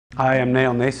Hi, I'm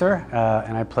Nacer,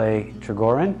 and I play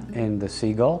Trigorin in the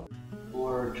Seagull.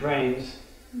 More trains,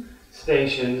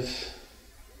 stations,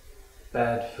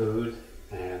 bad food,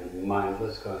 and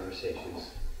mindless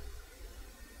conversations.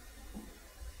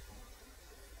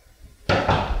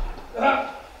 I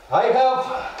have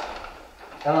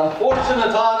an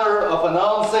unfortunate honor of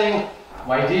announcing,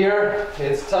 my dear,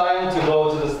 it's time to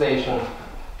go to the station.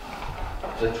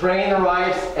 The train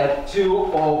arrives at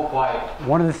 2:05.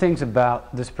 One of the things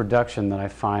about this production that I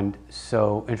find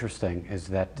so interesting is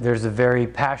that there's a very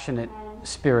passionate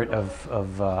spirit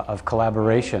of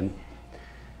collaboration,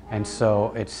 and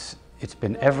so it's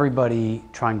been everybody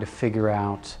trying to figure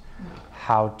out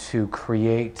how to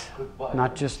create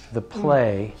not just the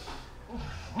play,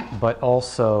 but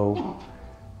also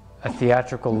a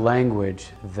theatrical language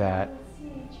that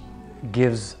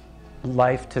gives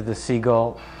life to the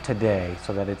Seagull today,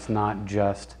 so that it's not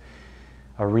just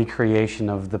a recreation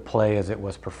of the play as it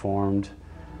was performed,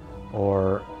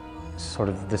 or sort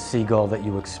of the Seagull that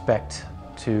you expect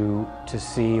to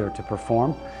see or to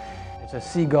perform. It's a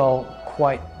Seagull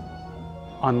quite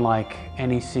unlike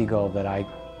any Seagull that I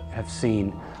have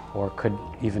seen or could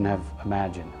even have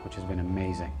imagined, which has been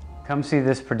amazing. Come see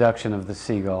this production of the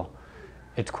Seagull.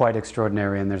 It's quite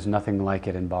extraordinary, and there's nothing like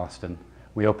it in Boston.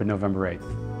 We open November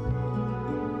 8th.